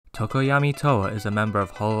Tokoyami Towa is a member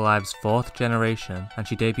of Hololive's 4th generation, and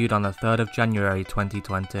she debuted on the 3rd of January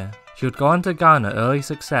 2020. She would go on to garner early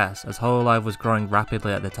success as Hololive was growing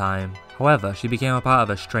rapidly at the time. However, she became a part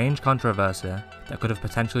of a strange controversy that could have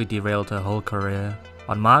potentially derailed her whole career.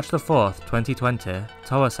 On March the 4th, 2020,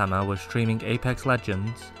 Towa-sama was streaming Apex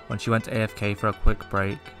Legends when she went AFK for a quick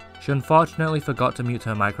break. She unfortunately forgot to mute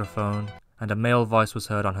her microphone, and a male voice was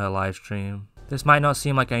heard on her livestream. This might not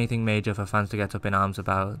seem like anything major for fans to get up in arms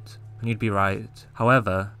about, and you'd be right.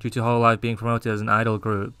 However, due to Hololive being promoted as an idol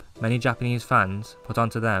group, many Japanese fans put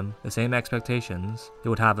onto them the same expectations they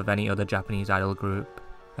would have of any other Japanese idol group.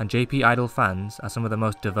 And JP Idol fans are some of the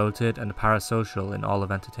most devoted and parasocial in all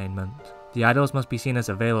of entertainment. The idols must be seen as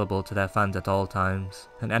available to their fans at all times,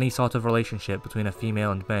 and any sort of relationship between a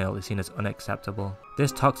female and male is seen as unacceptable.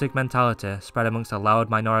 This toxic mentality spread amongst a loud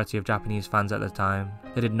minority of Japanese fans at the time.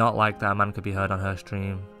 They did not like that a man could be heard on her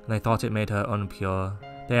stream, and they thought it made her unpure.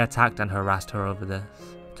 They attacked and harassed her over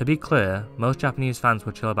this. To be clear, most Japanese fans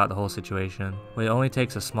were chill about the whole situation, but it only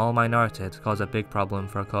takes a small minority to cause a big problem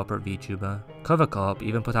for a corporate VTuber. CoverCorp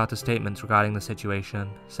even put out a statement regarding the situation,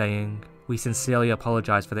 saying, "We sincerely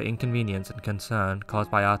apologize for the inconvenience and concern caused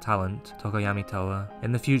by our talent, Tokoyami Towa.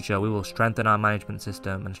 In the future, we will strengthen our management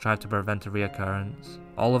system and strive to prevent a reoccurrence.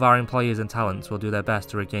 All of our employees and talents will do their best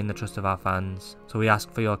to regain the trust of our fans, so we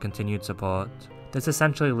ask for your continued support." This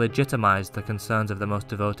essentially legitimized the concerns of the most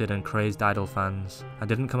devoted and crazed idol fans, and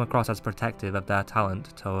didn't come across as protective of their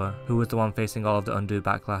talent, Towa, who was the one facing all of the undue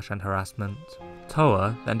backlash and harassment.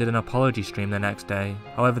 Towa then did an apology stream the next day.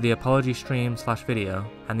 However, the apology stream/video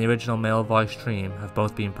and the original male voice stream have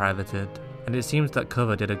both been privated, and it seems that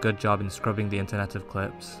Cover did a good job in scrubbing the internet of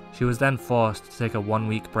clips. She was then forced to take a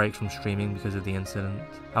 1-week break from streaming because of the incident.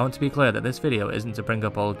 I want to be clear that this video isn't to bring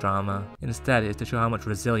up old drama, instead it's to show how much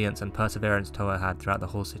resilience and perseverance Towa had throughout the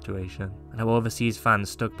whole situation, and how overseas fans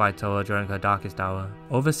stuck by Towa during her darkest hour.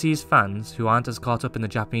 Overseas fans, who aren't as caught up in the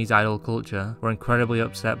Japanese idol culture, were incredibly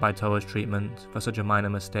upset by Towa's treatment for such a minor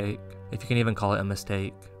mistake, if you can even call it a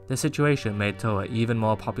mistake. This situation made Towa even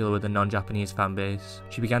more popular with the non-Japanese fanbase.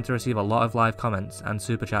 She began to receive a lot of live comments and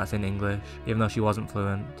super chats in English, even though she wasn't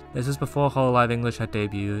fluent. This was before Hololive English had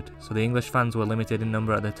debuted, so the English fans were limited in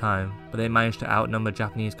number at the time, but they managed to outnumber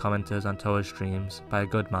Japanese commenters on Towa's streams by a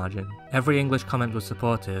good margin. Every English comment was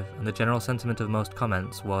supportive, and the general sentiment of most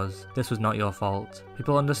comments was, "This was not your fault."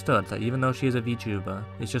 People understood that even though she is a VTuber,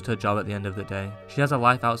 it's just her job at the end of the day. She has a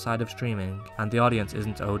life outside of streaming, and the audience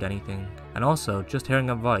isn't owed anything. And also, just hearing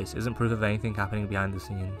her voice isn't proof of anything happening behind the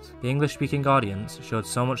scenes. The English-speaking audience showed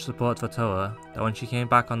so much support for Towa that when she came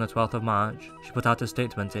back on the 12th of March, she put out a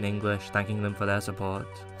statement in English thanking them for their support.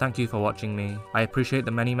 "Thank you for watching me. I appreciate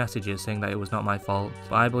the many messages saying that it was not my fault,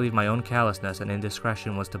 but I believe my own carelessness and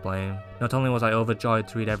indiscretion was to blame. Not only was I overjoyed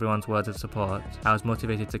to read everyone's words of support, I was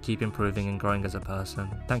motivated to keep improving and growing as a person.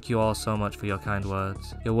 Thank you all so much for your kind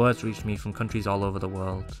words. Your words reached me from countries all over the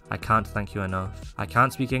world. I can't thank you enough. I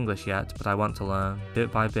can't speak English yet, but I want to learn,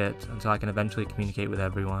 bit by bit, until I can eventually communicate with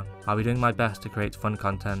everyone. I'll be doing my best to create fun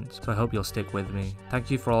content, so I hope you'll stick with me. Thank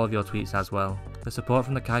you for all of your tweets as well." The support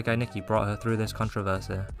from the Kaigai Nikki brought her through this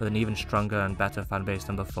controversy with an even stronger and better fanbase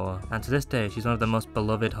than before, and to this day she's one of the most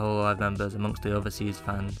beloved Hololive members amongst the overseas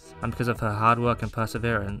fans, and because of her hard work and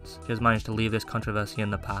perseverance, she has managed to leave this controversy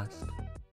in the past.